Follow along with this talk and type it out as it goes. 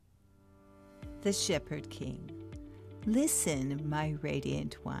the Shepherd King. Listen, my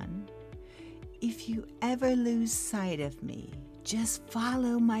radiant one. If you ever lose sight of me, just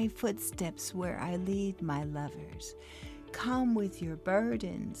follow my footsteps where I lead my lovers. Come with your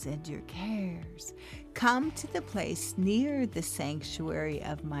burdens and your cares. Come to the place near the sanctuary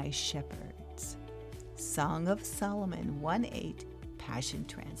of my shepherds. Song of Solomon 1:8, Passion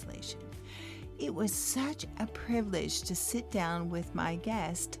Translation. It was such a privilege to sit down with my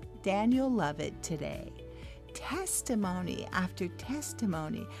guest, Daniel Lovett, today. Testimony after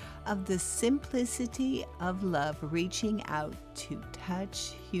testimony of the simplicity of love reaching out to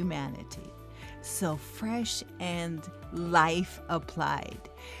touch humanity. So fresh and life applied.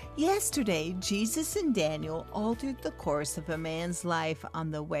 Yesterday, Jesus and Daniel altered the course of a man's life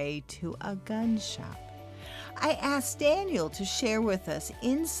on the way to a gun shop. I asked Daniel to share with us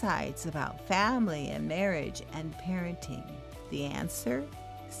insights about family and marriage and parenting. The answer?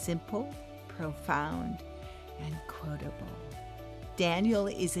 Simple, profound, and quotable. Daniel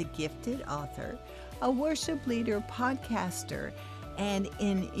is a gifted author, a worship leader, podcaster, and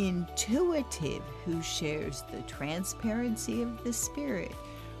an intuitive who shares the transparency of the Spirit,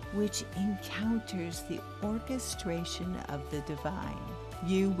 which encounters the orchestration of the divine.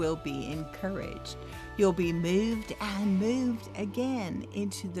 You will be encouraged. You'll be moved and moved again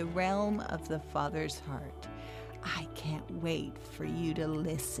into the realm of the Father's heart. I can't wait for you to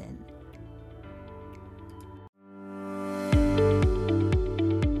listen.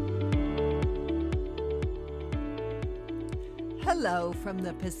 Hello from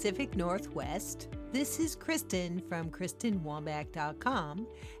the Pacific Northwest. This is Kristen from KristenWambach.com,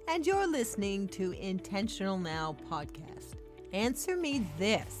 and you're listening to Intentional Now podcast. Answer me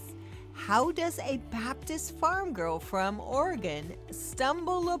this. How does a Baptist farm girl from Oregon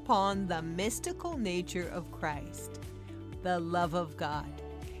stumble upon the mystical nature of Christ, the love of God?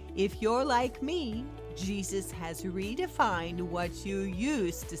 If you're like me, Jesus has redefined what you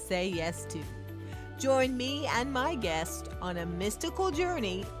used to say yes to. Join me and my guest on a mystical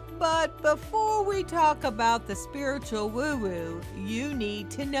journey, but before we talk about the spiritual woo-woo, you need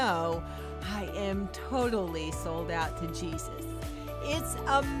to know I am totally sold out to Jesus. It's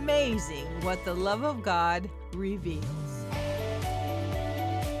amazing what the love of God reveals.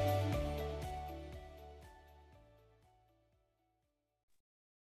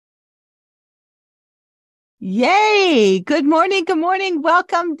 Yay! Good morning. Good morning.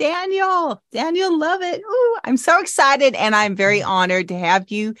 Welcome, Daniel. Daniel Lovett. Ooh, I'm so excited, and I'm very honored to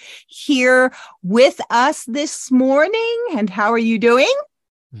have you here with us this morning. And how are you doing?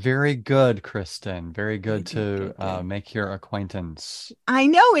 Very good, Kristen. Very good to make your acquaintance. I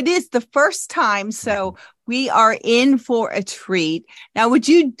know it is the first time, so we are in for a treat. Now, would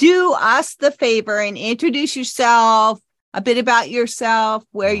you do us the favor and introduce yourself, a bit about yourself,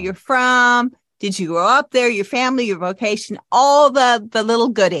 where you're from? Did you grow up there, your family, your vocation, all the little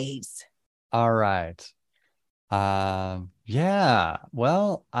goodies? All right. Yeah.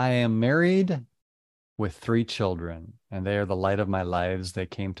 Well, I am married with 3 children, and they are the light of my lives. They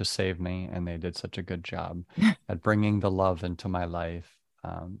came to save me, and they did such a good job at bringing the love into my life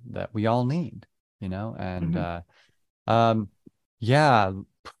that we all need, you know? And yeah,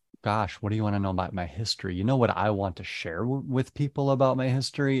 gosh, what do you want to know about my history? You know what I want to share with people about my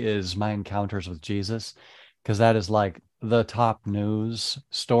history is my encounters with Jesus, because that is like the top news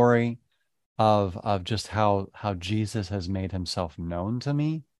story of just how Jesus has made himself known to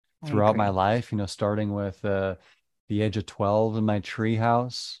me throughout my life, you know, starting with the age of 12 in my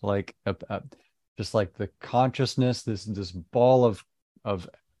treehouse, like just like the consciousness, this ball of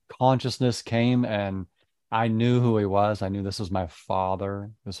consciousness came, and I knew who he was. I knew this was my father.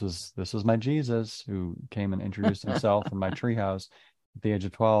 This was my Jesus who came and introduced himself in my treehouse at the age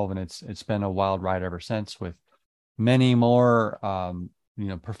of 12, and it's been a wild ride ever since, with many more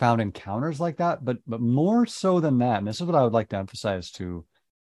profound encounters like that, but more so than that. And this is what I would like to emphasize to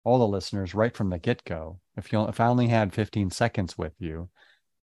all the listeners right from the get-go. If I only had 15 seconds with you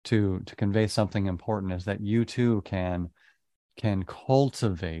to convey something important, is that you too can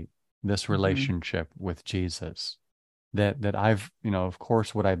cultivate this relationship with Jesus. That I've, of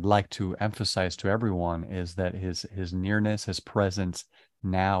course, what I'd like to emphasize to everyone is that his nearness, his presence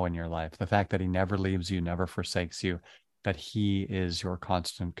now in your life, the fact that he never leaves you, never forsakes you, that he is your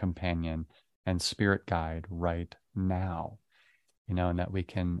constant companion and spirit guide right now, and that we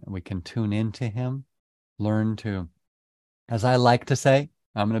can tune into him, learn to, as I like to say,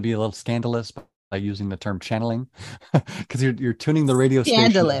 I'm going to be a little scandalous by using the term channeling, because you're tuning the radio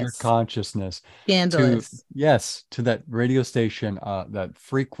station of your consciousness to that radio station, that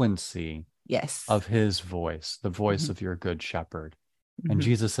frequency of his voice, the voice of your good shepherd. And Mm-hmm.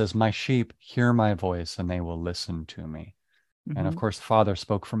 Jesus says, my sheep hear my voice and they will listen to me. And of Mm-hmm. course, the Father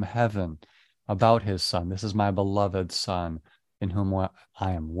spoke from heaven about his Son. This is my beloved Son in whom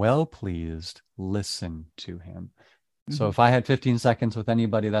I am well pleased. Listen to him. So Mm-hmm. if I had 15 seconds with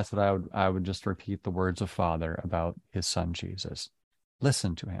anybody, that's what I would just repeat the words of Father about his Son, Jesus.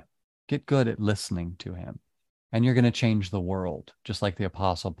 Listen to him. Get good at listening to him. And you're going to change the world, just like the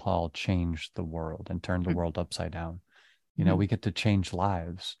Apostle Paul changed the world and turned the world upside down. Mm-hmm. We get to change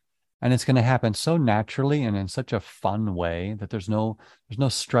lives. And it's going to happen so naturally and in such a fun way that there's no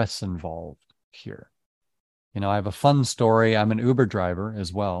stress involved here. I have a fun story. I'm an Uber driver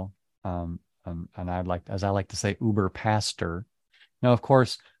as well. And I like to say, Uber pastor. Now, of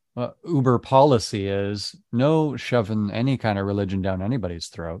course, Uber policy is no shoving any kind of religion down anybody's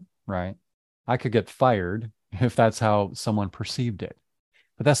throat, right? I could get fired if that's how someone perceived it.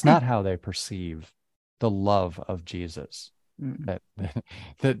 But that's not how they perceive the love of Jesus Mm-hmm. that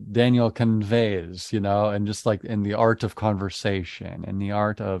that Daniel conveys, and just like in the art of conversation, in the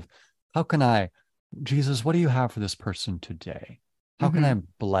art of Jesus, what do you have for this person today? How can I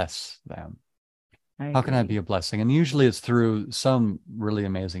bless them? I How can I be agree. a blessing? And usually it's through some really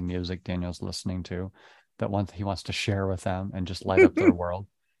amazing music Daniel's listening to he wants to share with them and just light up their world,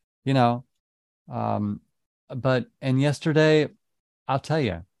 you know. And yesterday, I'll tell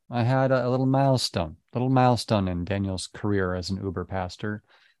you, I had a little milestone in Daniel's career as an Uber pastor,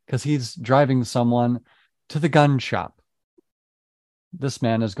 because he's driving someone to the gun shop. This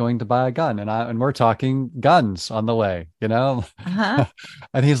man is going to buy a gun, and we're talking guns on the way, Uh-huh.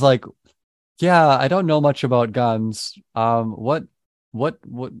 And he's like, yeah, I don't know much about guns. What,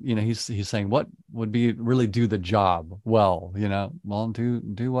 he's saying, what would be really do the job well, well,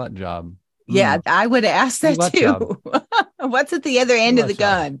 do what job? Yeah, I would ask Do that what job? too. What's at the other Do end of what the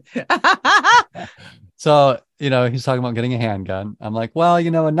job? gun? So, he's talking about getting a handgun. I'm like, well, a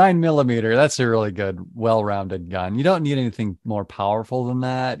 9mm, that's a really good, well-rounded gun. You don't need anything more powerful than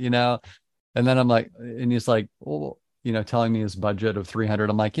that. And then I'm like, and he's like, well, telling me his budget of 300.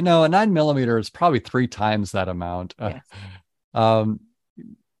 I'm like, a 9mm is probably 3 times that amount. Yes. Um,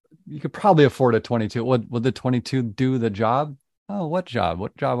 you could probably afford a 22. Would the 22 do the job? Oh, what job?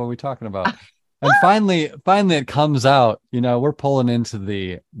 What job are we talking about? And finally it comes out, we're pulling into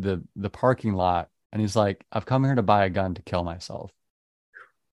the parking lot, and he's like, I've come here to buy a gun to kill myself.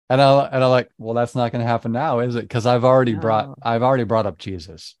 And I'm like, well, that's not going to happen now, is it? Because I've already No. brought up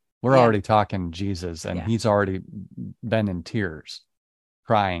Jesus. We're Yeah. already talking Jesus, and Yeah. he's already been in tears,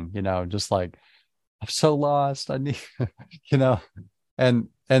 crying, just like, I'm so lost. I need, you know, and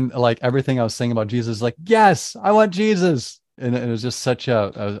like everything I was saying about Jesus, like, yes, I want Jesus. And it was just such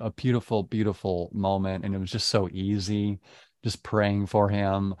a beautiful, beautiful moment. And it was just so easy, just praying for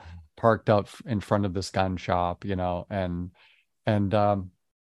him, parked up in front of this gun shop, and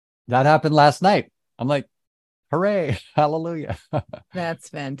that happened last night. I'm like, hooray, hallelujah. That's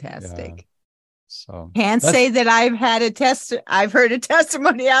Yeah. fantastic. So Can't that's say that I've heard a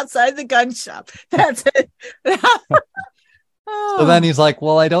testimony outside the gun shop. That's it. so then Oh, he's like,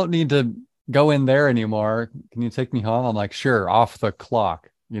 well, I don't need to go in there anymore. Can you take me home? I'm like, sure, off the clock.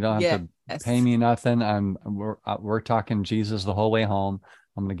 You don't have to pay yes. me nothing. We're talking Jesus the whole way home.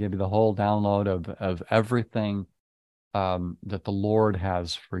 I'm going to give you the whole download of everything that the Lord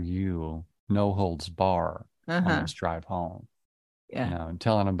has for you, no holds bar on Uh-huh. this drive home. Yeah. And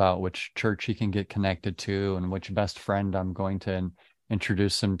telling him about which church he can get connected to and which best friend I'm going to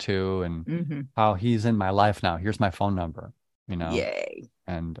introduce him to, and Mm-hmm. how he's in my life now. Here's my phone number, Yay.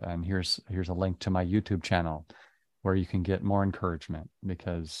 and here's a link to my YouTube channel where you can get more encouragement,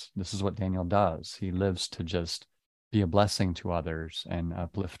 because this is what Daniel does. He lives to just be a blessing to others and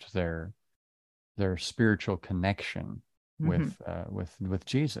uplift their spiritual connection Mm-hmm. with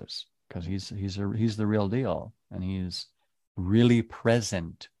Jesus, because he's the real deal, and he's really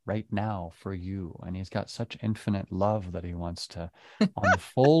present right now for you, and he's got such infinite love that he wants to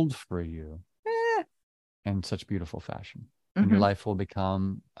unfold for you in such beautiful fashion, and your Mm-hmm. life will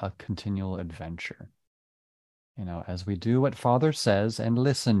become a continual adventure, as we do what Father says and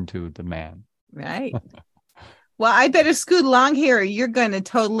listen to the man. Right. Well, I better scoot along here. You're going to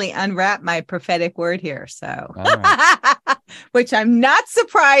totally unwrap my prophetic word here. So, All right. which I'm not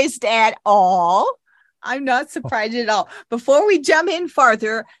surprised at all. I'm not surprised at all. Before we jump in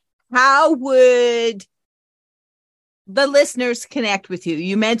farther, how would the listeners connect with you?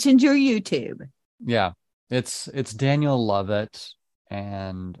 You mentioned your YouTube. Yeah, it's Daniel Lovett,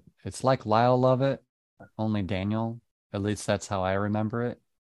 and it's like Lyle Lovett, only Daniel. At least that's how I remember it.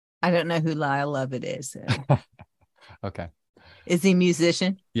 I don't know who Lyle Lovett is. Okay. Is he a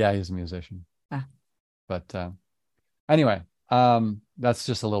musician? Yeah, he's a musician. Ah. But anyway, that's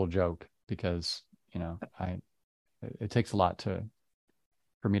just a little joke because, it takes a lot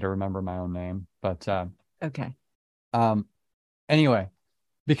for me to remember my own name. But Okay. um, anyway,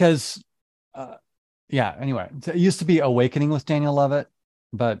 because anyway, it used to be Awakening with Daniel Lovett,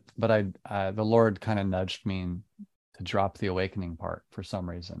 but the Lord kind of nudged me to drop the awakening part for some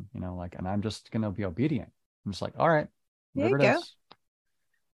reason, and I'm just going to be obedient. I'm just like, all right, There you whatever it go. is.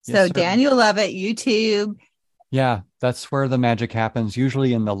 Yes, So sir. Daniel Lovett, YouTube. Yeah, that's where the magic happens,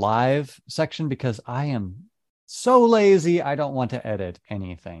 usually in the live section, because I am so lazy. I don't want to edit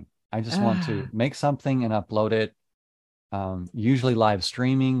anything. I just want to make something and upload it. Usually live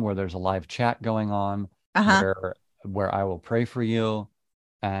streaming where there's a live chat going on Uh-huh. where I will pray for you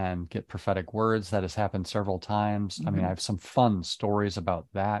and get prophetic words. That has happened several times. I mean, I Mhm. have some fun stories about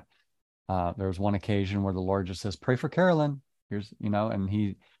that. There was one occasion where the Lord just says, pray for Carolyn. And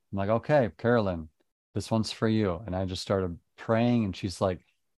I'm like, okay, Carolyn, this one's for you. And I just started praying and she's like,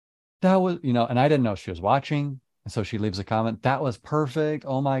 that was, and I didn't know she was watching. And so she leaves a comment, that was perfect.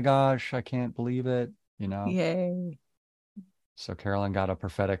 Oh my gosh, I can't believe it. Yay. So Carolyn got a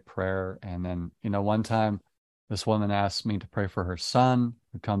prophetic prayer. And then, one time this woman asked me to pray for her son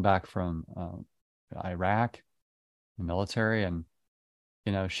who'd come back from Iraq, the military. And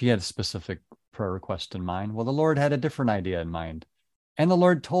she had a specific prayer request in mind. Well, the Lord had a different idea in mind. And the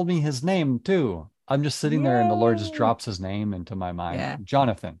Lord told me his name too. I'm just sitting there and the Lord just Yay. drops his name into my mind. Yeah.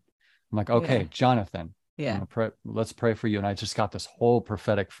 Jonathan. I'm like, Yeah. okay, Jonathan, I'm Yeah. gonna pray, let's pray for you. And I just got this whole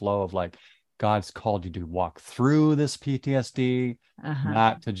prophetic flow of like, God's called you to walk through this PTSD, Uh-huh.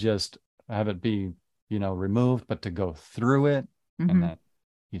 not to just have it be, removed, but to go through it. And Hmm. that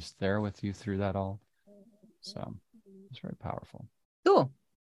he's there with you through that all. So it's very powerful. Cool.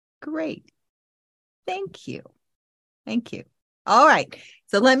 Great. Thank you. Thank you. All right.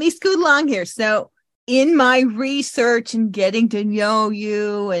 So let me scoot along here. So in my research and getting to know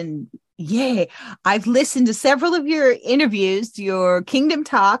you, and yay, I've listened to several of your interviews, your Kingdom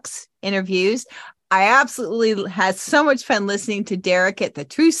Talks interviews. I absolutely had so much fun listening to Derek at the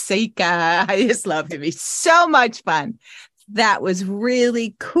Truth Seeker. I just loved it. It was so much fun. That was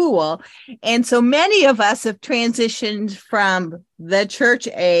really cool. And so many of us have transitioned from the church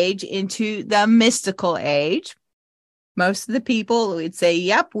age into the mystical age. Most of the people would say,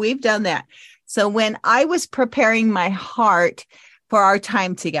 yep, we've done that. So when I was preparing my heart for our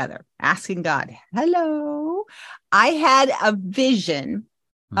time together, asking God, hello, I had a vision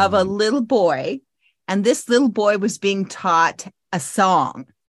of a Mm. little boy, and this little boy was being taught a song.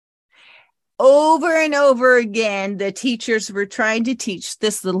 Over and over again, the teachers were trying to teach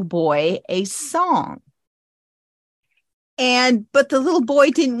this little boy a song. But the little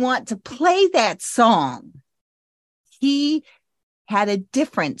boy didn't want to play that song. He had a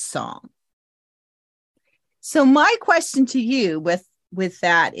different song. So my question to you with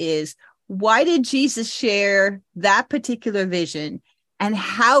that is, why did Jesus share that particular vision? And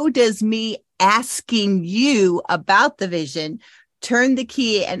how does me asking you about the vision turn the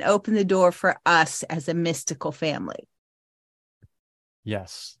key and open the door for us as a mystical family?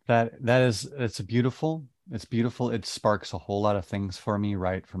 Yes, it's beautiful. It's beautiful. It sparks a whole lot of things for me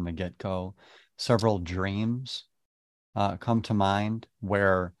right from the get-go. Several dreams come to mind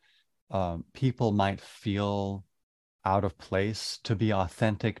where people might feel out of place to be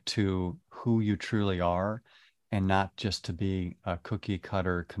authentic to who you truly are and not just to be a cookie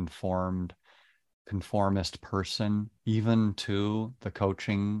cutter conformist person, even to the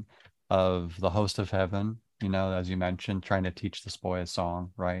coaching of the host of heaven, as you mentioned, trying to teach this boy a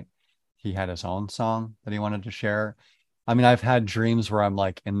song, right? He had his own song that he wanted to share. I mean, I've had dreams where I'm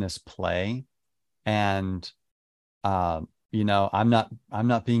like in this play and I'm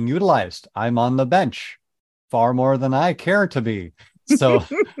not being utilized. I'm on the bench far more than I care to be. So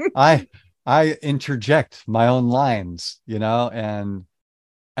I I interject my own lines, and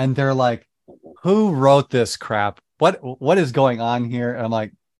they're like, who wrote this crap? What is going on here? And I'm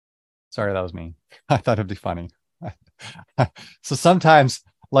like, sorry, that was me. I thought it'd be funny. So sometimes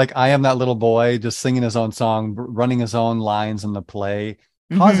like I am that little boy just singing his own song, running his own lines in the play,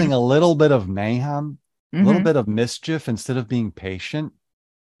 Mm-hmm. causing a little bit of mayhem, a little Mm-hmm. bit of mischief instead of being patient.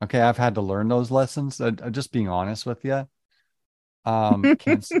 Okay, I've had to learn those lessons. Just being honest with you.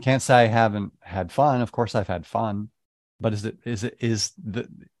 Can't say I haven't had fun. Of course I've had fun, but is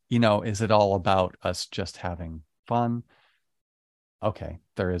it all about us just having fun? Okay,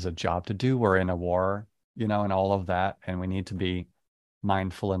 there is a job to do. We're in a war, and all of that, and we need to be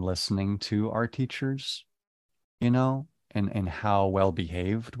mindful and listening to our teachers, and how well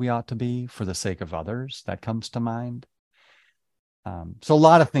behaved we ought to be for the sake of others. That comes to mind. So a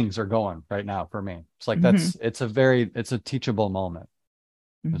lot of things are going right now for me. It's like Mm-hmm. it's a teachable moment.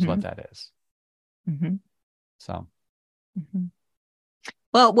 is Mm-hmm. what that is. Mm-hmm. So, Mm-hmm.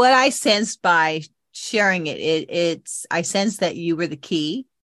 Well, what I sensed by sharing it's I sensed that you were the key,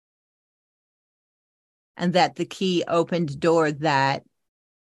 and that the key opened a door that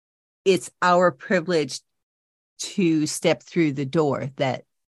it's our privilege to step through the door that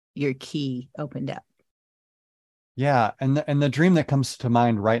your key opened up. yeah, and the dream that comes to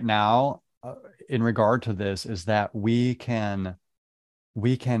mind right now in regard to this is that we can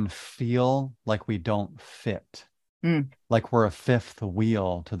feel like we don't fit, Mm, like we're a fifth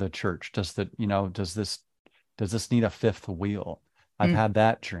wheel to the church. Does this need a fifth wheel? I've mm, had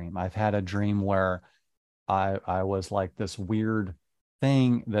that dream. I've had a dream where I was like this weird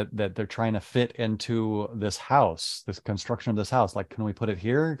thing that they're trying to fit into this house, this construction of this house. Like, can we put it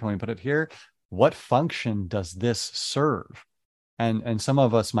here? Can we put it here? What function does this serve? And some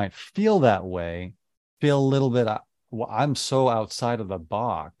of us might feel that way, feel a little bit, well, I'm so outside of the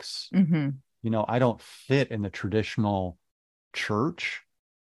box. mm-hmm, I don't fit in the traditional church.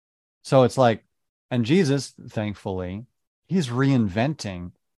 So it's like, and Jesus, thankfully, he's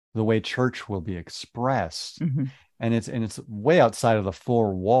reinventing the way church will be expressed. mm-hmm, And it's way outside of the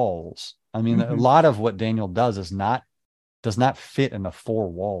four walls. I mean, a mm-hmm. lot of what Daniel does not fit in the four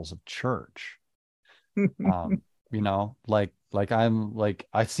walls of church. Um, like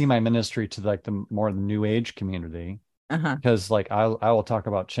I see my ministry to like the more the new age community, Uh-huh. because like I will talk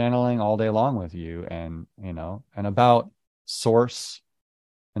about channeling all day long with you, and and about source,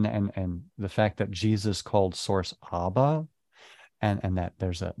 and the fact that Jesus called source Abba, and that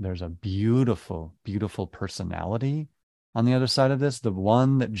there's a beautiful, beautiful personality on the other side of this, the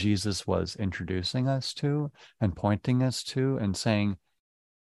one that Jesus was introducing us to and pointing us to and saying,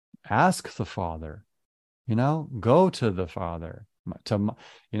 ask the Father, go to the Father,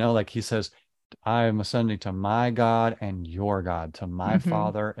 like he says, I am ascending to my God and your God, to my Mm-hmm.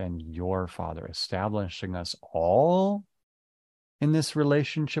 Father and your Father, establishing us all in this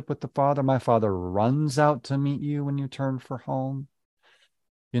relationship with the Father. My Father runs out to meet you when you turn for home.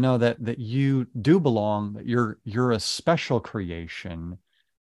 That you do belong, that you're a special creation.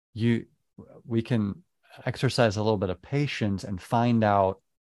 You We can exercise a little bit of patience and find out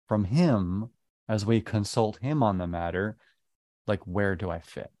from him, as we consult him on the matter, like, where do I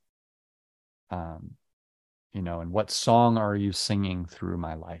fit? Um, and what song are you singing through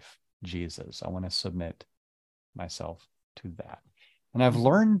my life, Jesus? I want to submit myself to that. And I've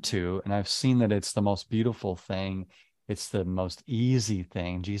learned to, and I've seen that it's the most beautiful thing. It's the most easy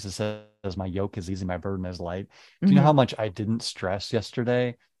thing. Jesus says, my yoke is easy, my burden is light. Do you know Mm-hmm. how much I didn't stress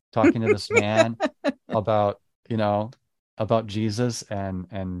yesterday talking to this man about, about Jesus,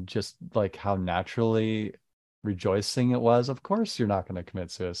 and just like how naturally rejoicing it was? Of course, you're not going to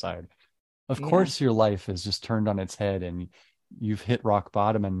commit suicide. Of Yeah. course, your life is just turned on its head and you've hit rock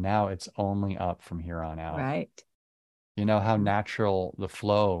bottom, and now it's only up from here on out. Right. You know how natural the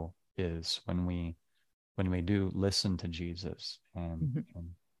flow is when we do listen to Jesus Mm-hmm. and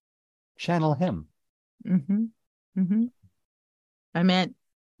channel him. Mm-hmm. Mm-hmm. I meant,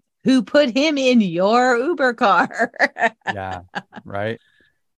 who put him in your Uber car? Yeah, right.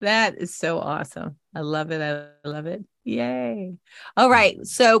 That is so awesome. I love it. I love it. Yay. All right.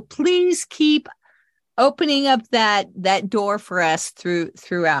 So please keep opening up that door for us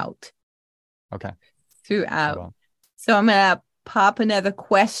Okay, I throughout. will. So I'm gonna pop another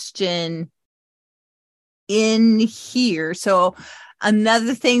question in here. So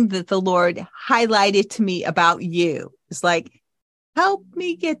another thing that the Lord highlighted to me about you is like, help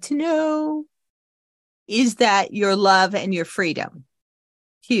me get to know, is that your love and your freedom.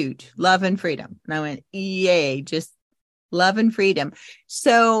 Huge love and freedom. And I went, yay, just love and freedom.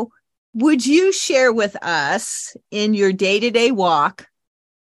 So would you share with us in your day-to-day walk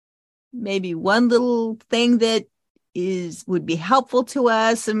maybe one little thing that would be helpful to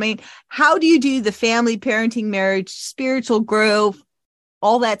us? I mean, how do you do the family, parenting, marriage, spiritual growth,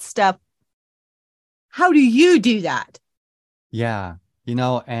 all that stuff? How do you do that? Yeah,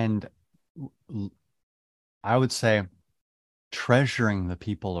 and I would say treasuring the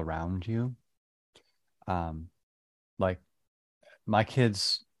people around you. Um, like my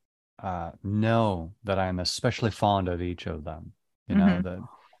kids know that I'm especially fond of each of them. Mm-hmm. That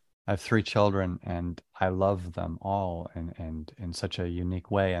I have three children and I love them all, and in such a unique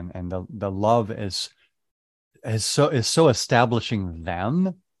way. And the love is so establishing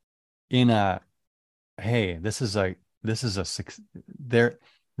them in a, hey, this is a they're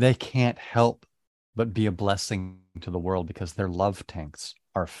they can't help but be a blessing to the world, because their love tanks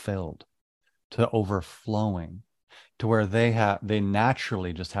are filled to overflowing, to where they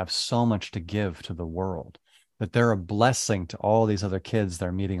naturally just have so much to give to the world. that they're a blessing to all these other kids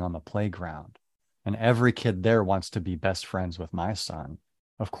they're meeting on the playground. And every kid there wants to be best friends with my son.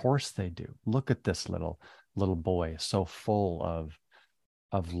 Of course they do. Look at this little boy, so full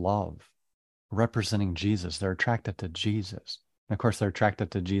of love, representing Jesus. They're attracted to Jesus. And of course, they're attracted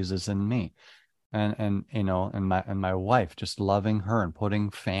to Jesus in me. And you know, and my wife, just loving her and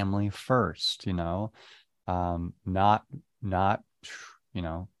putting family first, you know, not you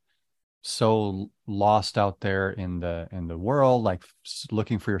know, so lost out there in the world, like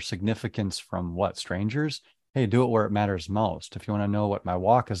looking for your significance from what, strangers. Hey, do it where it matters most. If you want to know what my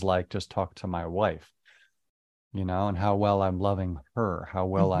walk is like, just talk to my wife, you know, and how well I'm loving her, how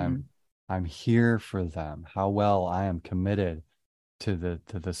well I'm here for them, how well I am committed to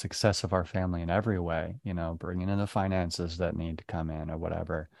the success of our family in every way, you know, bringing in the finances that need to come in or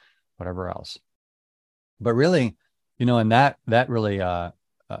whatever else. But really, you know, and that really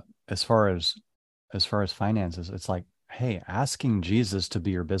as far as finances, it's like, hey, asking Jesus to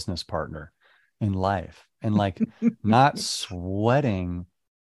be your business partner in life, and like not sweating,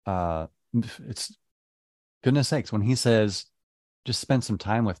 it's, goodness sakes, when he says just spend some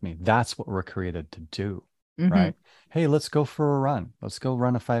time with me, that's what we're created to do. Right? Hey, let's go for a run, let's go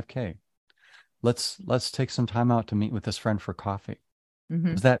run a 5K, let's take some time out to meet with this friend for coffee.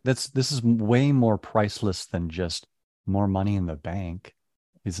 This is way more priceless than just more money in the bank.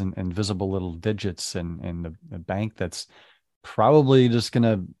 These invisible little digits in the bank that's probably just going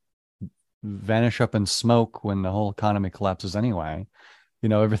to vanish up in smoke when the whole economy collapses anyway. You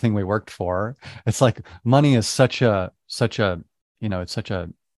know, everything we worked for. It's like money is such a, you know, it's such a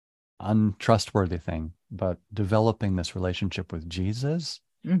untrustworthy thing. But developing this relationship with Jesus,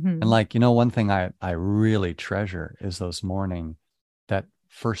 and like, you know, one thing I really treasure is that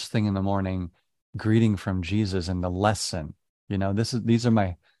first thing in the morning greeting from Jesus and the lesson. You know, these are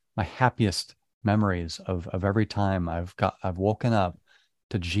my happiest memories of every time I've woken up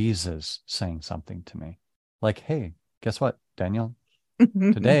to Jesus saying something to me. Like, hey, guess what, Daniel?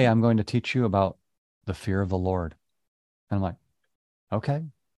 Today I'm going to teach you about the fear of the Lord. And I'm like, okay,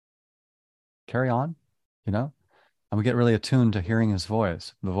 carry on, you know? And we get really attuned to hearing his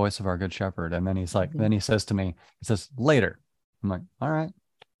voice, the voice of our good shepherd. And then he's like, then he says to me, he says, later. I'm like, all right.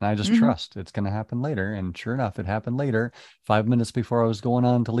 And I just trust it's going to happen later. And sure enough, it happened later, 5 minutes before I was going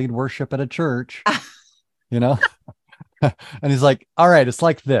on to lead worship at a church, you know? And he's like, all right, it's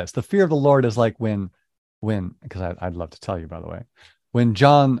like this. The fear of the Lord is like when, because I'd love to tell you, by the way, when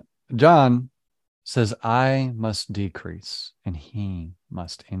John says, I must decrease and he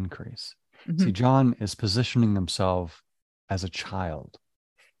must increase. See, John is positioning himself as a child.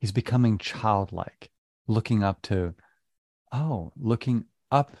 He's becoming childlike, looking up to, honoring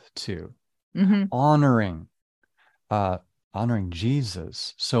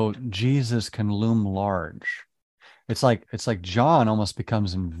Jesus, so Jesus can loom large. It's like John almost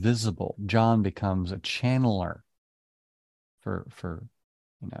becomes invisible. John becomes a channeler for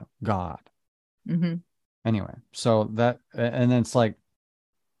you know, God. Anyway, so that, and then it's like,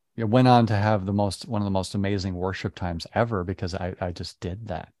 it went on to have one of the most amazing worship times ever, because I just did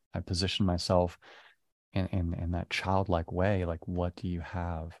that. I positioned myself in that childlike way, like, what do you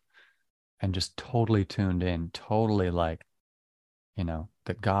have? And just totally tuned in, totally like, you know,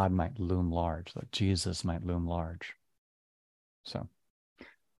 that God might loom large, that Jesus might loom large. So,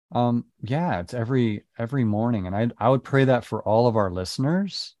 yeah, it's every morning. And I would pray that for all of our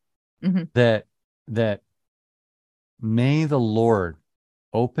listeners, that may the Lord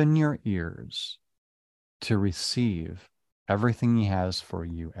open your ears to receive everything he has for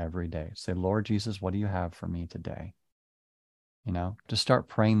you every day. Say, Lord Jesus, what do you have for me today? You know, just start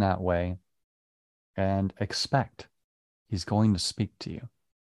praying that way and expect he's going to speak to you.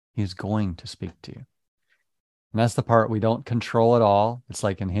 He's going to speak to you. And that's the part we don't control at all. It's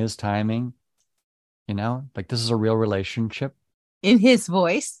like in his timing, you know, like this is a real relationship. In his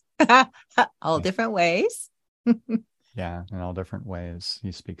voice, all different ways. Yeah, in all different ways,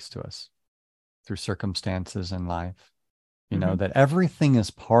 he speaks to us through circumstances in life. You know, that everything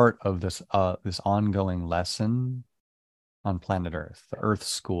is part of this ongoing lesson on planet Earth, the Earth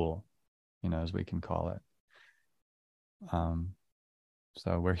School, you know, as we can call it.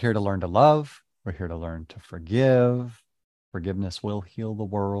 So we're here to learn to love. We're here to learn to forgive. Forgiveness will heal the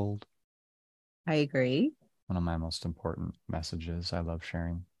world. I agree. One of my most important messages I love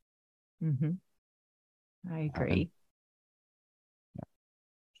sharing. I agree.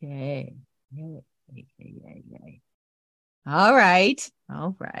 Okay. All right.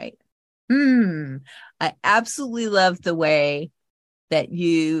 I absolutely love the way that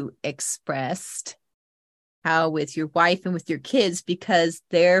you expressed how with your wife and with your kids, because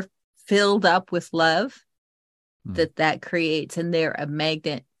they're filled up with love Mm. that creates, and they're a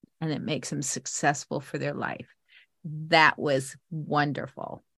magnet, and it makes them successful for their life. That was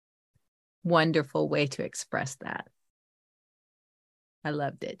wonderful. Wonderful way to express that. I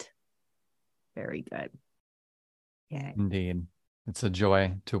loved it. Very good. Yeah. Indeed. It's a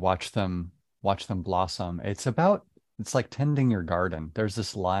joy to watch them blossom. It's like tending your garden. There's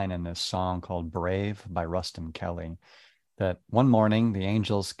this line in this song called Brave by Rustin Kelly that one morning the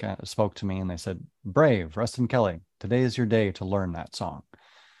angels spoke to me and they said, Brave, Rustin Kelly, today is your day to learn that song.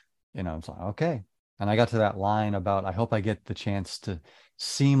 It's like, okay. And I got to that line about, I hope I get the chance to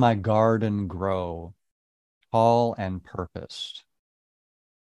see my garden grow tall and purposed.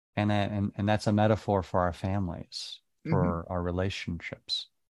 And that's a metaphor for our families, for our relationships,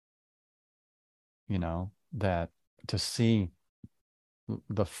 that to see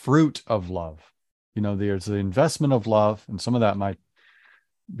the fruit of love. There's the investment of love, and some of that might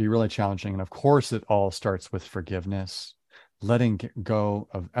be really challenging. And of course, it all starts with forgiveness, letting go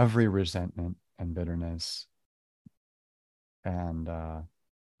of every resentment and bitterness, and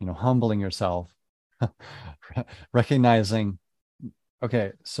humbling yourself, recognizing,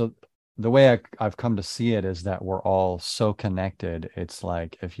 okay, so the way I've come to see it is that we're all so connected. It's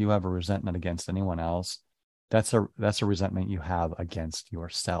like if you have a resentment against anyone else, that's a resentment you have against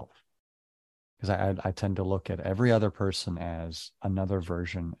yourself. Because I tend to look at every other person as another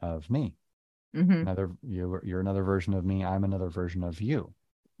version of me. You're another version of me. I'm another version of you.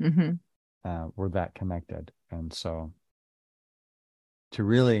 We're that connected, and so to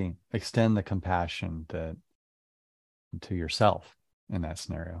really extend the compassion to yourself in that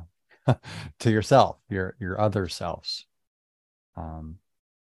scenario, to yourself, your other selves,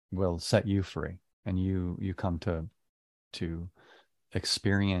 will set you free, and you come to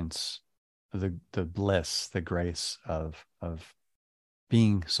experience the bliss, the grace of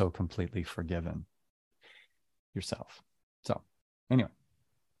being so completely forgiven yourself. So anyway,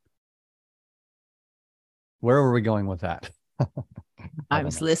 where were we going with that? I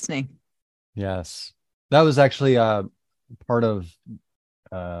was listening. Yes, that was actually part of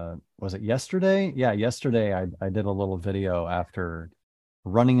was it yesterday? Yeah, yesterday I did a little video after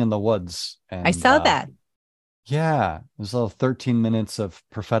running in the woods, and I saw that. Yeah, there's a little 13 minutes of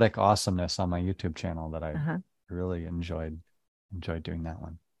prophetic awesomeness on my YouTube channel that I really enjoyed doing that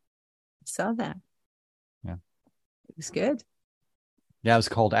one. I saw that. Yeah. It was good. Yeah, it was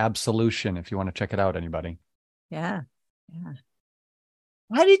called Absolution, if you want to check it out, anybody. Yeah. Yeah.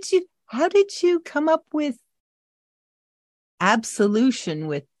 How did you come up with absolution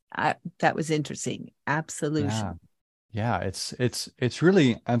with that was interesting. Absolution. Yeah, it's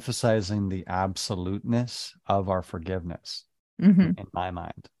really emphasizing the absoluteness of our forgiveness. In my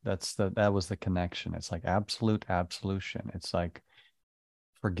mind, that was the connection. It's like absolute absolution. It's like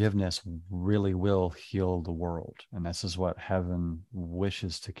forgiveness really will heal the world, and this is what heaven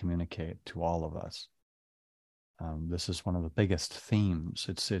wishes to communicate to all of us. This is one of the biggest themes.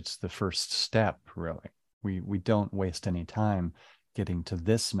 It's the first step, really. We don't waste any time getting to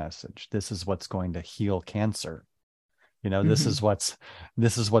this message. This is what's going to heal cancer. This is what's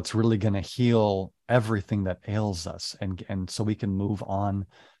really going to heal everything that ails us, and so we can move on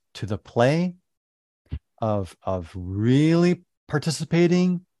to the play of really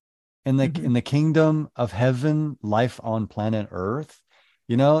participating in the kingdom of heaven, life on planet Earth.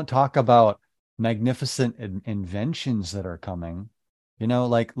 Talk about magnificent inventions that are coming.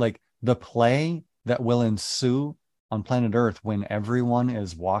 Like the play that will ensue on planet Earth when everyone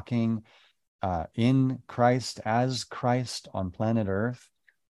is walking in Christ as Christ on planet Earth,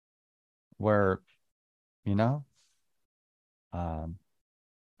 where and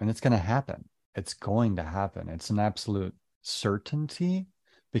it's going to happen. It's going to happen. It's an absolute certainty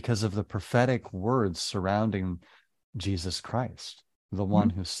because of the prophetic words surrounding Jesus Christ, the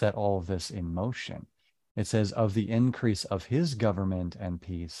one who set all of this in motion. It says, of the increase of his government and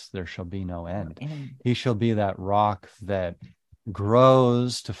peace, there shall be no end. He shall be that rock that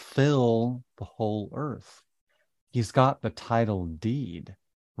grows to fill the whole earth. He's got the title deed,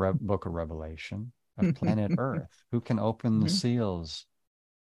 book of Revelation, of planet Earth. Who can open the seals?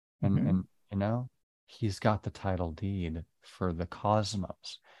 And he's got the title deed for the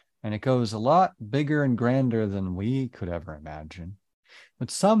cosmos. And it goes a lot bigger and grander than we could ever imagine.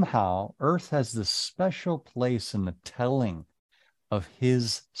 But somehow Earth has this special place in the telling of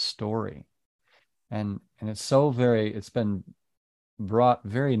his story. And it's been brought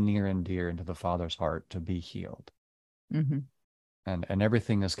very near and dear into the Father's heart to be healed. And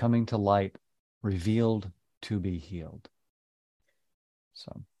everything is coming to light, revealed to be healed.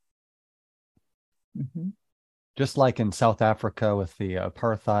 So just like in South Africa with the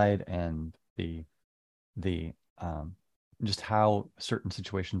apartheid and the just how certain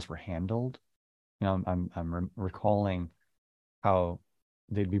situations were handled. I'm recalling how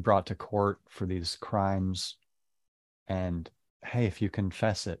they'd be brought to court for these crimes, and hey, if you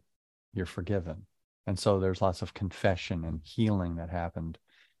confess it, you're forgiven. And so there's lots of confession and healing that happened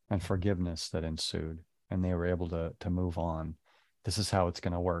and forgiveness that ensued, and they were able to move on. This is how it's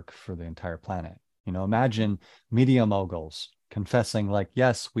going to work for the entire planet. Imagine media moguls confessing, like,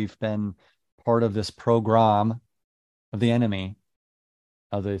 yes, we've been part of this program of the enemy,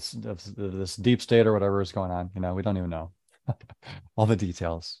 of this deep state or whatever is going on. We don't even know all the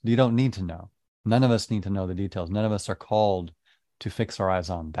details. You don't need to know. None of us need to know the details. None of us are called to fix our eyes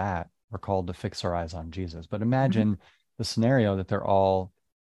on that. We're called to fix our eyes on Jesus. But imagine the scenario that they're all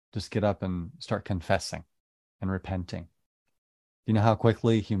just get up and start confessing and repenting. You know how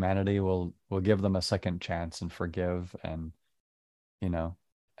quickly humanity will give them a second chance and forgive, and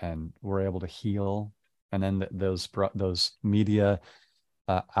and we're able to heal. And then those media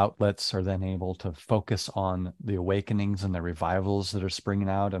outlets are then able to focus on the awakenings and the revivals that are springing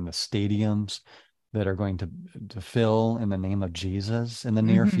out, and the stadiums that are going to fill in the name of Jesus in the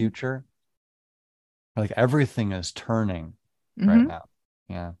near future. Like, everything is turning right now.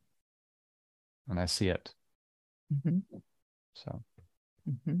 Yeah. And I see it. So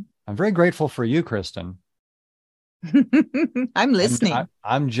I'm very grateful for you, Kristen. I'm listening.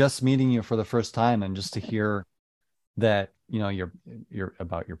 I'm just meeting you for the first time, and just to hear that, you're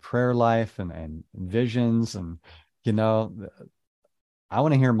about your prayer life and visions, and I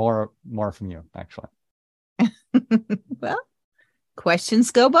want to hear more from you, actually. Well,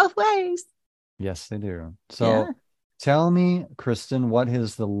 questions go both ways. Yes, they do. So tell me, Kristen, what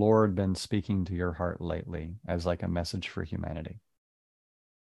has the Lord been speaking to your heart lately as like a message for humanity?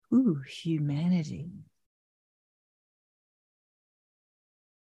 Ooh, humanity.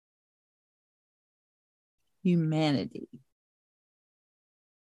 Humanity.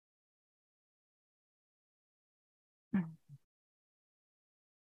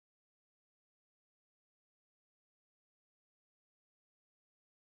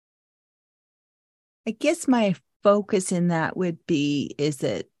 I guess my focus in that would be, is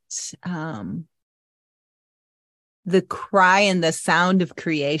it the cry and the sound of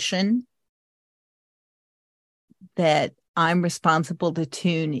creation, that I'm responsible to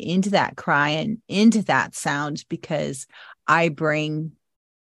tune into that cry and into that sound, because I bring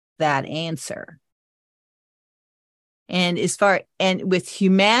that answer. And with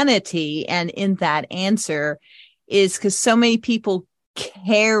humanity, and in that answer is because so many people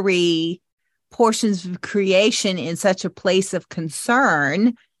carry portions of creation in such a place of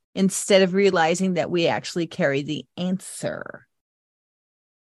concern, instead of realizing that we actually carry the answer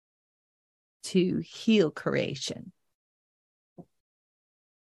to heal creation.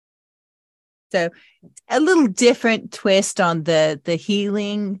 So a little different twist on the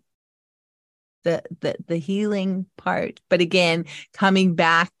healing, the healing part. But again, coming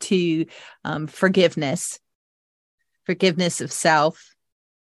back to forgiveness of self,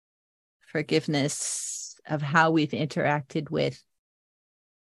 forgiveness of how we've interacted with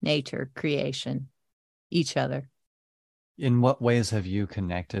nature, creation, each other. In what ways have you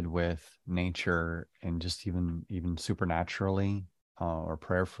connected with nature, and just even supernaturally or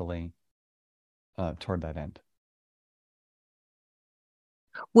prayerfully toward that end?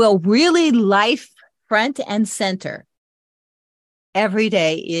 Well, really, life front and center every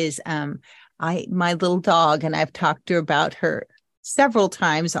day is my little dog, and I've talked to her about her several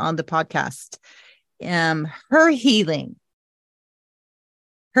times on the podcast. Her healing,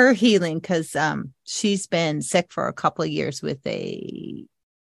 because she's been sick for a couple of years with a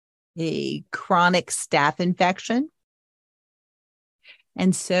chronic staph infection.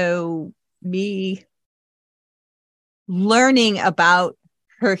 And so me learning about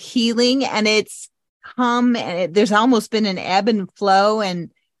her healing, and there's almost been an ebb and flow,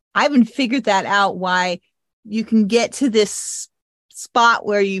 and I haven't figured that out, why you can get to this spot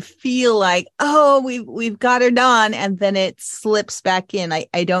where you feel like, oh, we've got her done, and then it slips back in.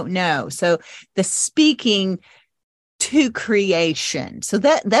 I don't know. So the speaking to creation, so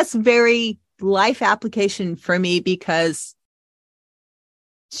that's very life application for me, because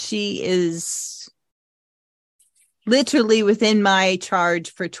she is literally within my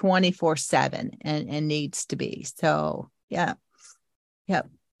charge for 24/7 and needs to be. So yeah.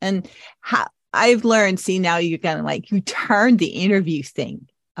 And how I've learned, see, now you're kind of you turned the interview thing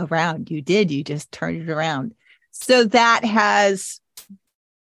around. You just turned it around. So that has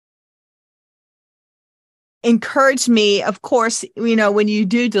encouraged me, of course, when you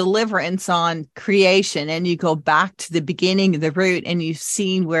do deliverance on creation and you go back to the beginning of the root and you've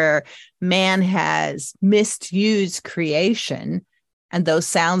seen where man has misused creation and those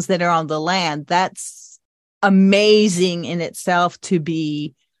sounds that are on the land, that's amazing in itself to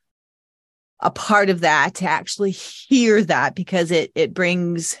be a part of that, to actually hear that, because it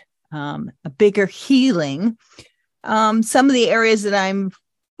brings a bigger healing. Some of the areas that I'm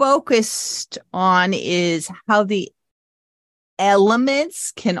focused on is how the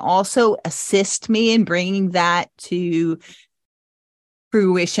elements can also assist me in bringing that to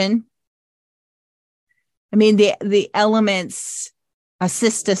fruition. I mean, the elements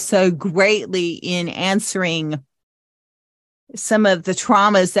assist us so greatly in answering some of the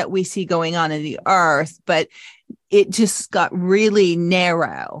traumas that we see going on in the earth, but it just got really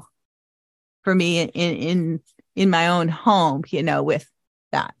narrow for me in my own home, with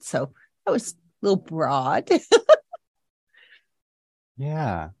that. So that was a little broad.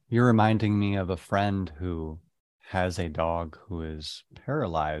 Yeah. You're reminding me of a friend who has a dog who is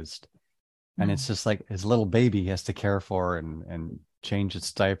paralyzed. And it's just like his little baby he has to care for and change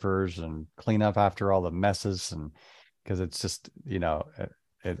its diapers and clean up after all the messes. And because it's just,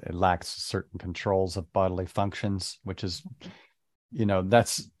 it lacks certain controls of bodily functions, which is,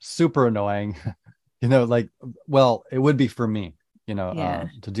 that's super annoying. Like, well, it would be for me, Yeah.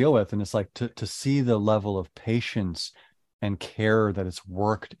 to deal with. And it's like to see the level of patience and care that it's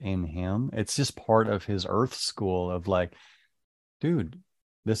worked in him. It's just part of his earth school of like, dude,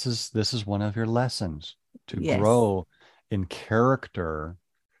 this is one of your lessons to Yes. grow in character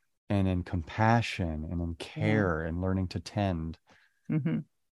and in compassion and in Yeah. care and learning to tend Mm-hmm.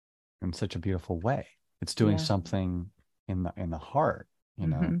 in such a beautiful way. It's doing Yeah. something in the heart,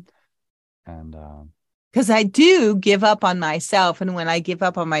 Mm-hmm. and Because I do give up on myself. And when I give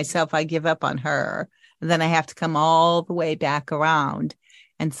up on myself, I give up on her. And then I have to come all the way back around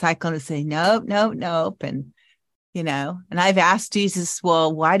and cycle and say, nope, nope, nope. And I've asked Jesus,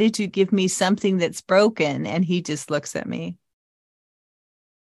 well, why did you give me something that's broken? And he just looks at me.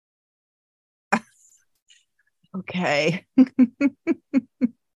 Okay.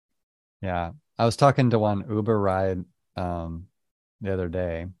 yeah. I was talking to one Uber ride the other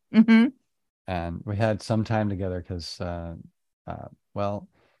day, Mm-hmm. and we had some time together because well,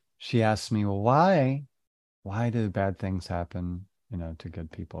 she asked me, well, why do bad things happen, to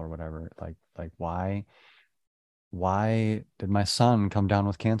good people or whatever? Like why did my son come down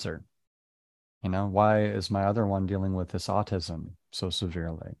with cancer? Why is my other one dealing with this autism so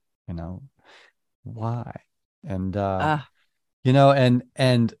severely? You know, why? And Uh,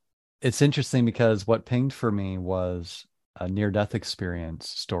 and it's interesting because what pinged for me was a near-death experience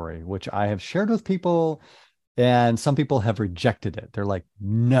story, which I have shared with people, and some people have rejected it. They're like,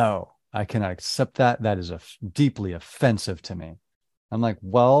 no, I cannot accept that. That is deeply offensive to me. I'm like,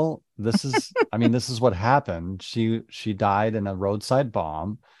 well, this is what happened. She died in a roadside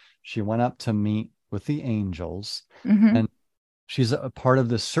bomb. She went up to meet with the angels, mm-hmm. and she's a part of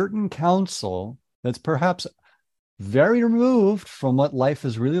this certain council that's perhaps very removed from what life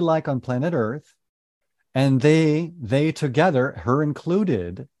is really like on planet Earth. And they together, her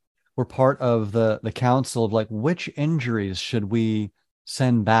included, were part of the council of like, which injuries should we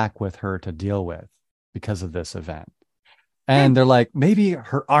send back with her to deal with because of this event? And they're like, maybe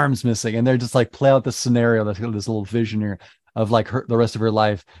her arm's missing, and they're just like play out this scenario, this little vision here of like the rest of her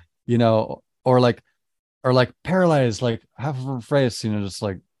life, or like paralyzed, like half of her face, just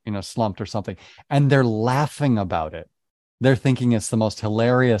like slumped or something, and they're laughing about it. They're thinking it's the most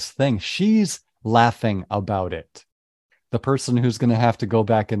hilarious thing. She's laughing about it. The person who's going to have to go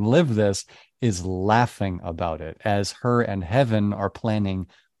back and live this is laughing about it as her and heaven are planning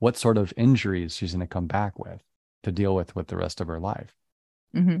what sort of injuries she's going to come back to deal with the rest of her life.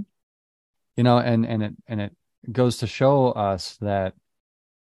 Mm-hmm. And it goes to show us that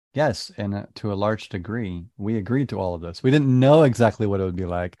yes, and to a large degree, we agreed to all of this. We didn't know exactly what it would be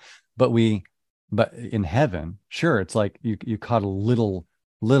like, but in heaven, sure, it's like you caught a little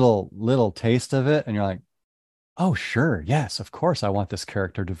taste of it, and you're like, oh, sure, yes, of course, I want this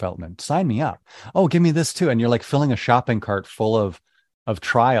character development. Sign me up. Oh, give me this too, and you're like filling a shopping cart full of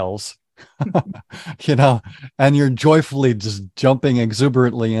trials, you know, and you're joyfully just jumping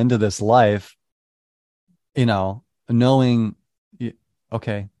exuberantly into this life, knowing,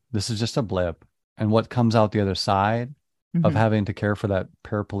 okay, this is just a blip. And what comes out the other side of Mm-hmm. having to care for that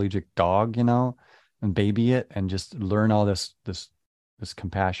paraplegic dog, and baby it and just learn all this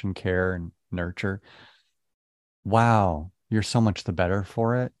compassion, care, and nurture. Wow, you're so much the better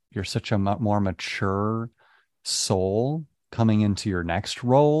for it. You're such a more mature soul coming into your next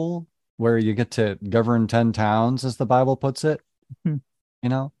role where you get to govern 10 towns, as the Bible puts it. Mhm. You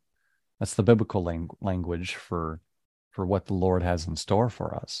know, that's the biblical language for what the Lord has in store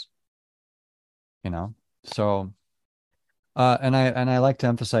for us. You know, so and I like to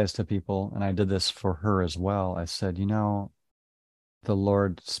emphasize to people, and I did this for her as well. I said, you know, the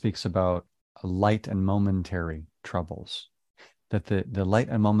Lord speaks about light and momentary troubles, that the light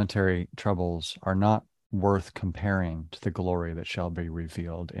and momentary troubles are not worth comparing to the glory that shall be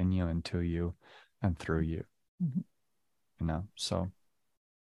revealed in you and to you and through you. Mhm. You know, so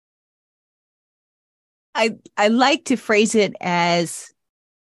I like to phrase it as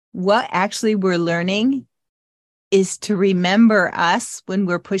what actually we're learning is to remember us when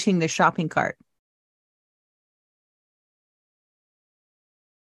we're pushing the shopping cart.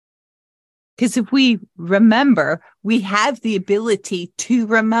 Because if we remember, we have the ability to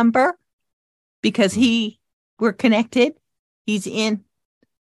remember because we're connected. He's in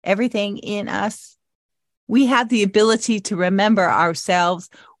everything in us. We have the ability to remember ourselves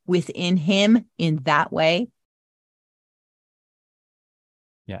within him in that way.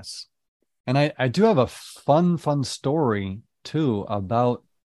 yes. And I do have a fun story too about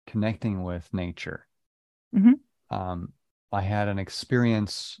connecting with nature. Mm-hmm. I had an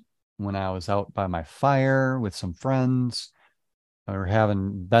experience when I was out by my fire with some friends. We were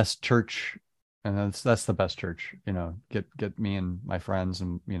having best church, and that's the best church. You know, get me and my friends,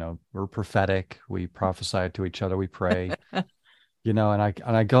 and you know, we're prophetic. We prophesy to each other. We pray. You know, and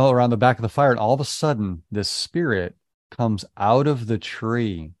I go around the back of the fire, and all of a sudden, this spirit comes out of the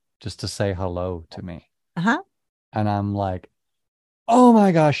tree just to say hello to me. Uh-huh. And I'm like, oh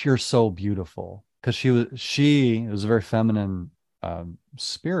my gosh, you're so beautiful. Because she was a very feminine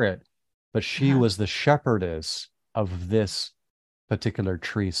spirit, but she Uh-huh. was the shepherdess of this particular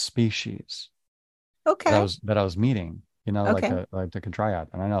tree species Okay. that I was meeting, you know, Okay. like a triad.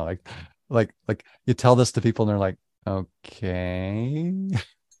 And I know like you tell this to people and they're like, okay.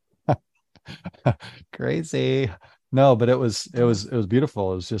 Crazy. No, but it was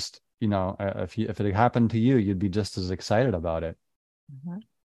beautiful. It was just, you know, if it happened to you, you'd be just as excited about it. Uh-huh.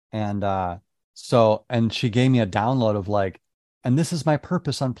 And and she gave me a download of like, and this is my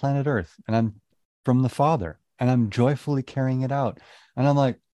purpose on planet Earth, and I'm from the Father, and I'm joyfully carrying it out. And I'm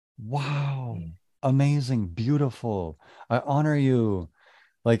like, wow, amazing, beautiful. I honor you,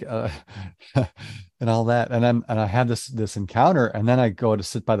 like and all that. And I had this encounter, and then I go to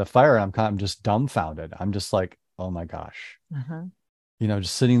sit by the fire, and I'm just dumbfounded. I'm just like, oh my gosh, Uh-huh. you know,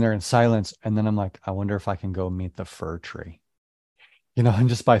 just sitting there in silence. And then I'm like, I wonder if I can go meet the fir tree. You know, and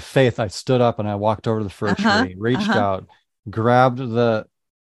just by faith, I stood up and I walked over to the fir Uh-huh. tree, reached Uh-huh. out, grabbed the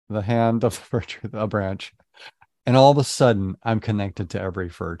hand of the fir tree, a branch, and all of a sudden I'm connected to every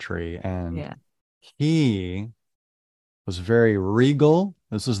fir tree. And Yeah. he was very regal.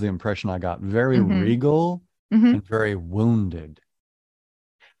 This is the impression I got, very Mm-hmm. regal Mm-hmm. and very wounded.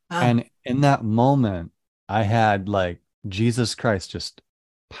 Ah. And in that moment, I had like Jesus Christ just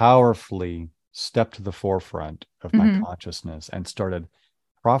powerfully stepped to the forefront of my Mm-hmm. consciousness and started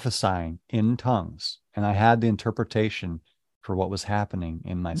prophesying in tongues. And I had the interpretation for what was happening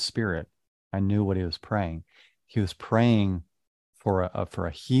in my spirit. I knew what he was praying. He was praying for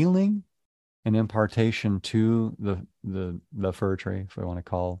a healing and impartation to the fir tree, if I want to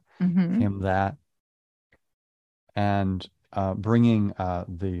call Mm-hmm. him that, and bringing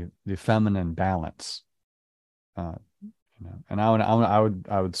the feminine balance. Uh, you know, and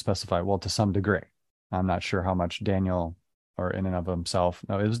I would specify, well, to some degree. I'm not sure how much Daniel, or in and of himself.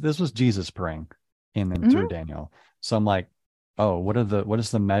 No, this was Jesus praying in and through Mm-hmm. Daniel. So I'm like, oh, what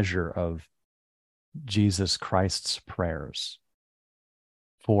is the measure of Jesus Christ's prayers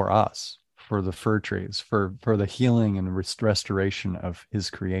for us, for the fir trees, for the healing and restoration of his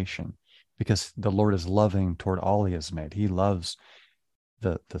creation? Because the Lord is loving toward all he has made. He loves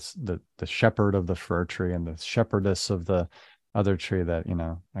the shepherd of the fir tree and the shepherdess of the other tree that, you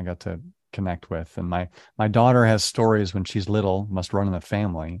know, I got to connect with. And my daughter has stories when she's little, must run in the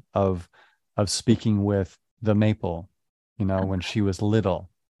family, of speaking with the maple, you know, when she was little.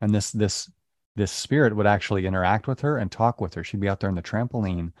 And this spirit would actually interact with her and talk with her. She'd be out there in the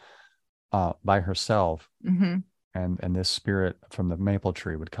trampoline by herself, Mm-hmm. and this spirit from the maple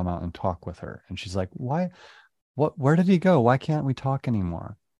tree would come out and talk with her. And she's like, why, where did he go? Why can't we talk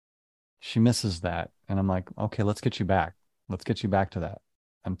anymore? She misses that. And I'm like, okay, let's get you back. Let's get you back to that.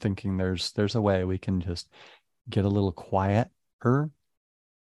 I'm thinking there's a way we can just get a little quieter,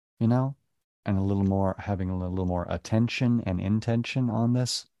 you know, and a little more, having a little more attention and intention on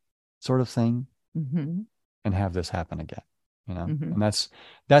this sort of thing, Mm-hmm. and have this happen again, you know. Mm-hmm. And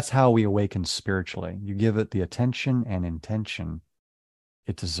that's how we awaken spiritually. You give it the attention and intention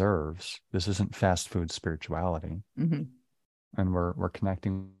it deserves. This isn't fast food spirituality. Mm-hmm. And we're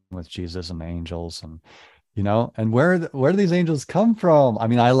connecting with Jesus and the angels, and and where do these angels come from? I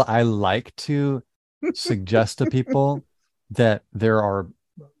mean, I like to suggest to people that there are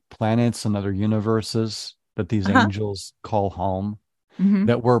planets and other universes that these Uh-huh. angels call home, Mm-hmm.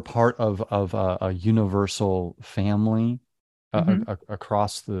 that we're part of a universal family Mm-hmm.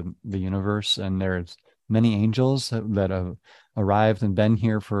 across the universe, and there's many angels that have arrived and been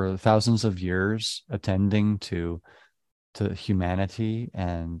here for thousands of years, attending to humanity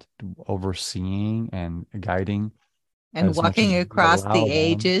and overseeing and guiding And as much as walking we across allow the them.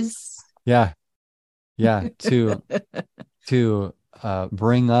 ages. Yeah, yeah, to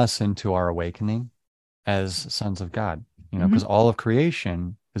bring us into our awakening as sons of God. Mm-hmm. Because all of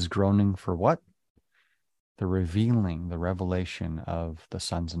creation is groaning for what? The revealing, the revelation of the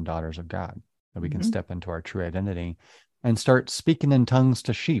sons and daughters of God, that we can Mm-hmm. step into our true identity and start speaking in tongues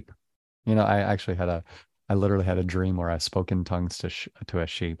to sheep. I literally had a dream where I spoke in tongues to a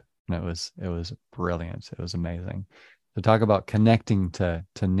sheep, and it was brilliant. It was amazing. To talk about connecting to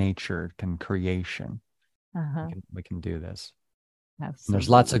nature and creation, we Uh-huh. can we can do this. And there's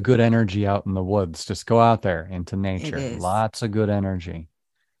lots of Absolutely. good energy out in the woods. Just go out there into It nature. is. Lots of good energy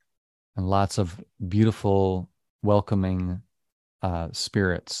and lots of beautiful, welcoming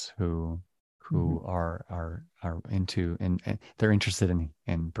spirits Mm-hmm. who are into and they're interested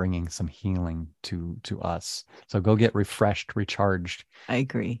in bringing some healing to us. So go get refreshed, recharged. I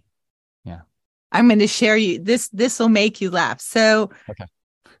agree. Yeah. I'm going to share you this. This will make you laugh. So, Okay.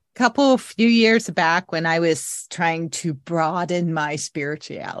 few years back, when I was trying to broaden my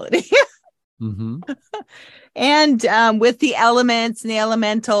spirituality, Mm-hmm. and with the elements and the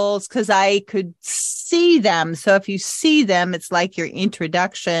elementals, because I could see them. So if you see them, it's like your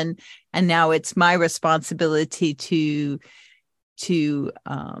introduction, and now it's my responsibility to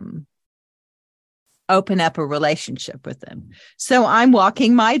open up a relationship with them. So I'm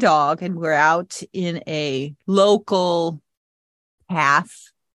walking my dog, and we're out in a local path,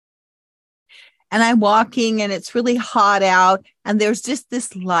 and I'm walking, and it's really hot out, and there's just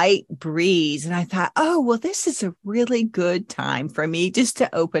this light breeze. And I thought, oh, well, this is a really good time for me just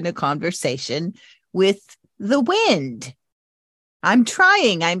to open a conversation with the wind. I'm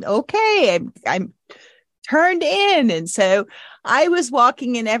trying. I'm okay. I'm turned in. And so I was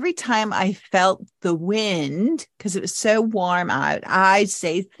walking, and every time I felt the wind, because it was so warm out, I'd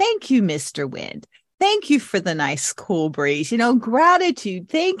say, thank you, Mr. Wind. Thank you for the nice cool breeze, gratitude.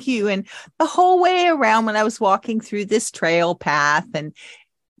 Thank you. And the whole way around, when I was walking through this trail path, and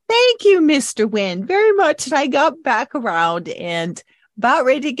thank you, Mr. Wind, very much. And I got back around and about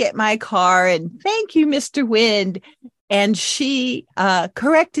ready to get my car, and thank you, Mr. Wind. And she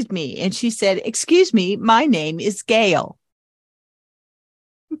corrected me, and she said, excuse me, my name is Gail.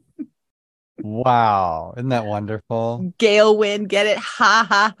 Wow. Isn't that wonderful? Gail Wind, get it? Ha,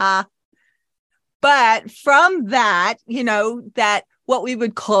 ha, ha. But from that, that what we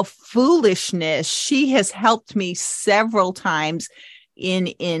would call foolishness, she has helped me several times in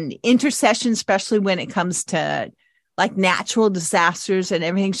intercession, especially when it comes to like natural disasters and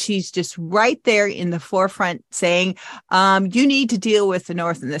everything. She's just right there in the forefront saying, you need to deal with the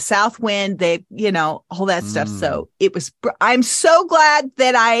north and the south wind. They, all that stuff. Mm. So I'm so glad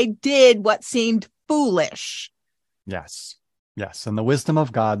that I did what seemed foolish. Yes. Yes. And the wisdom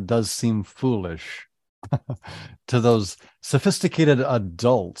of God does seem foolish to those sophisticated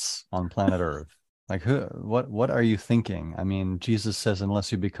adults on planet Earth. Like what are you thinking? I mean, Jesus says,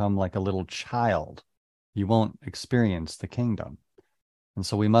 unless you become like a little child, you won't experience the kingdom. And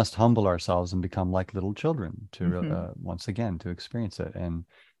so we must humble ourselves and become like little children to Mm-hmm. once again to experience it. And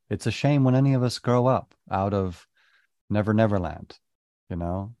it's a shame when any of us grow up out of Never Never Land, you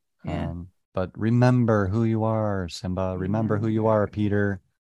know. Yeah. But remember who you are, Simba. Remember who you are, Remember. Peter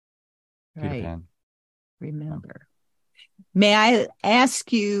Right. Pan. Yeah, Remember. May I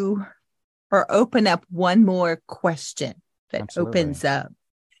ask you or open up one more question that absolutely. opens up?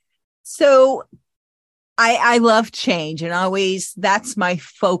 So I love change, and always that's my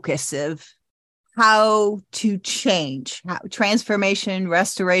focus of how to change, how transformation,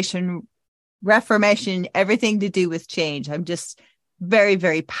 restoration, reformation, everything to do with change. I'm just very,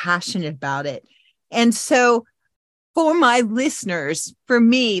 very passionate about it. And so for my listeners, for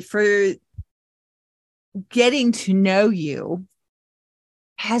me, for getting to know you,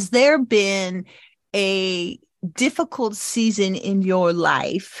 has there been a difficult season in your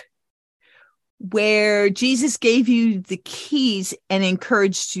life where Jesus gave you the keys and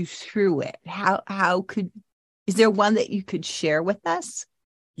encouraged you through it? Is there one that you could share with us?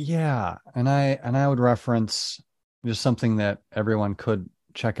 Yeah, and I would reference just something that everyone could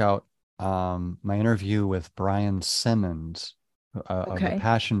check out, my interview with Brian Simmons of the Okay.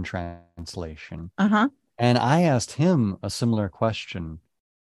 Passion Translation. Uh-huh. And I asked him a similar question.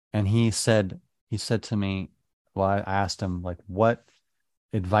 And he said to me, well, I asked him, like, what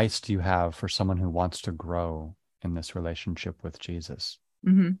advice do you have for someone who wants to grow in this relationship with Jesus?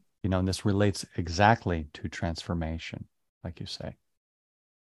 Mm-hmm. You know, and this relates exactly to transformation, like you say.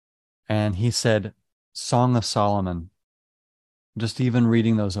 And he said, Song of Solomon, just even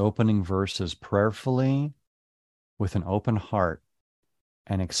reading those opening verses prayerfully with an open heart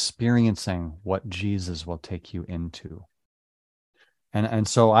and experiencing what Jesus will take you into. And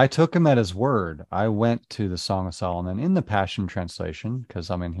so I took him at his word. I went to the Song of Solomon in the Passion Translation, because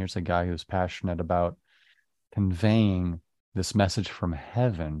I mean, here's a guy who's passionate about conveying this message from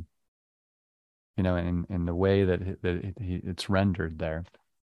heaven, you know, in the way that it's rendered there.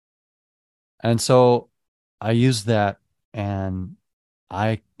 And so I used that, and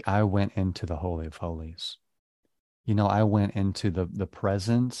I went into the Holy of Holies. You know, I went into the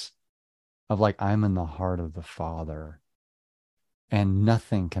presence of, like, I'm in the heart of the Father, and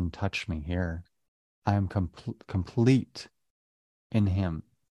nothing can touch me here. I am complete in him,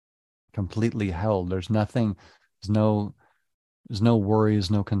 completely held. There's nothing, there's no worries,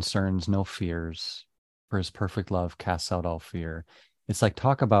 no concerns, no fears. For his perfect love casts out all fear. It's like,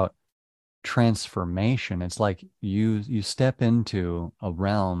 talk about transformation. It's like you step into a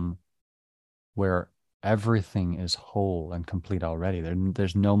realm where everything is whole and complete already.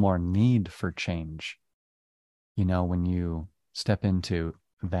 There's no more need for change, you know, when you step into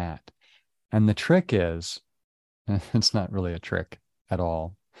that. And the trick is, it's not really a trick at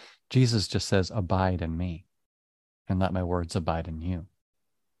all. Jesus just says, abide in me and let my words abide in you.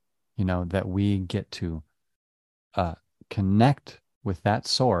 You know, that we get to connect with that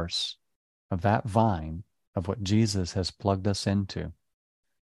source of that vine of what Jesus has plugged us into,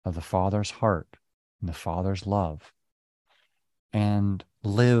 of the Father's heart and the Father's love, and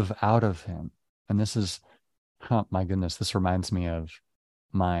live out of him. And this is, oh my goodness, this reminds me of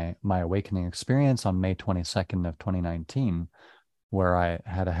my awakening experience on May 22nd of 2019, where I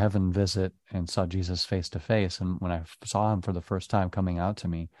had a heaven visit and saw Jesus face to face. And when I saw him for the first time coming out to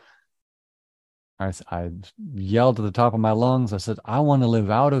me, I yelled at the top of my lungs. I said, I want to live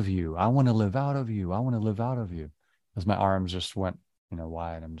out of you. I want to live out of you. I want to live out of you. As my arms just went, you know,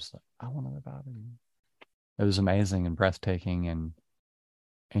 wide. I'm just like, I want to live out of you. It was amazing and breathtaking. And,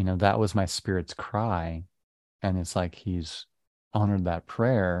 you know, that was my spirit's cry. And it's like he's honored that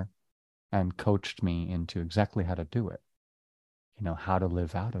prayer and coached me into exactly how to do it. You know, how to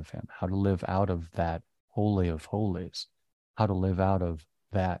live out of him, how to live out of that holy of holies, how to live out of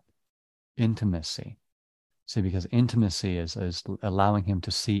that intimacy. See, because intimacy is allowing him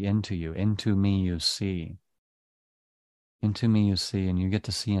to see into you. Into me you see. Into me you see, and you get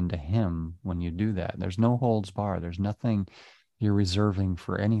to see into him when you do that. There's no holds bar. There's nothing you're reserving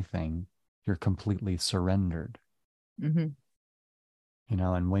for anything. You're completely surrendered. Mm-hmm. You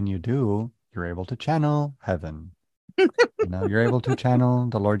know, and when you do, you're able to channel heaven. You know, you're able to channel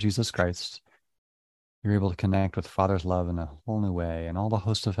the Lord Jesus Christ. You're able to connect with Father's love in a whole new way, and all the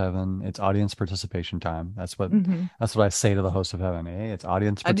hosts of heaven. It's audience participation time. That's what I say to the host of heaven. Hey, it's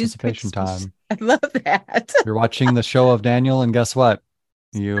audience participation time. I love that. You're watching the show of Daniel, and guess what?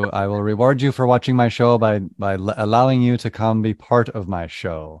 I will reward you for watching my show by allowing you to come be part of my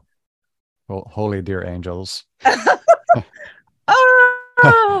show. Well, holy dear angels. Oh,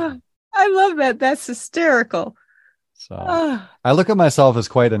 I love that. That's hysterical. So Oh. I look at myself as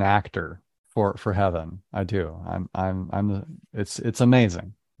quite an actor for heaven. I do. It's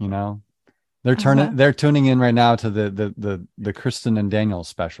amazing, you know. They're tuning in right now to the Kristen and Daniel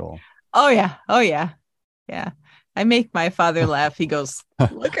special. Oh yeah. Oh yeah. Yeah. I make my father laugh. He goes,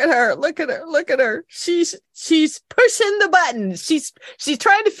 look at her, look at her, look at her. She's pushing the buttons. She's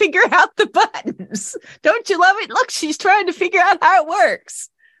trying to figure out the buttons. Don't you love it? Look, she's trying to figure out how it works.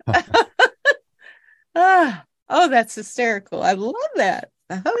 Oh, that's hysterical. I love that.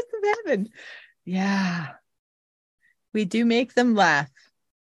 The host of heaven. Yeah. We do make them laugh.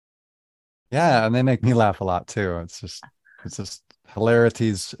 Yeah, and they make me laugh a lot too. It's just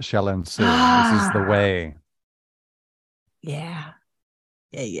hilarities shall ensue. This is the way. Yeah.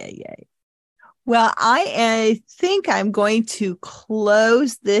 Yeah. Well, I think I'm going to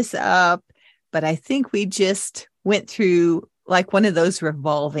close this up, but I think we just went through like one of those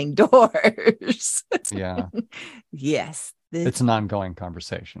revolving doors. Yeah. Yes. It's an ongoing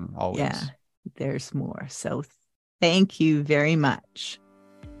conversation, always. Yeah, there's more. So thank you very much.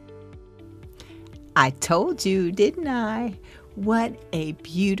 I told you, didn't I? What a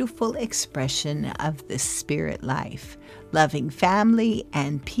beautiful expression of the spirit life, loving family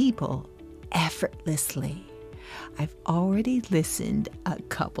and people effortlessly. I've already listened a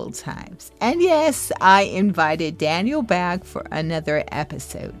couple times. And yes, I invited Daniel back for another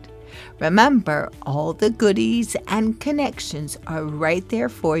episode. Remember, all the goodies and connections are right there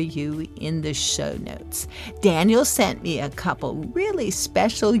for you in the show notes. Daniel sent me a couple really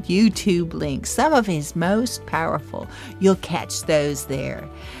special YouTube links, some of his most powerful. You'll catch those there.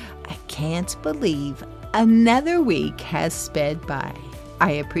 I can't believe another week has sped by.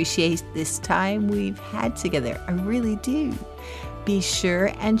 I appreciate this time we've had together. I really do. Be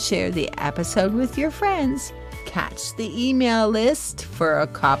sure and share the episode with your friends. Catch the email list for a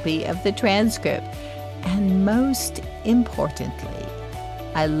copy of the transcript. And most importantly,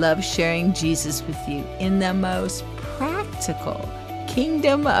 I love sharing Jesus with you in the most practical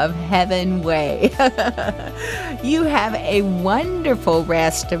kingdom of heaven way. You have a wonderful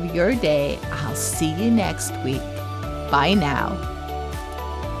rest of your day. I'll see you next week. Bye now.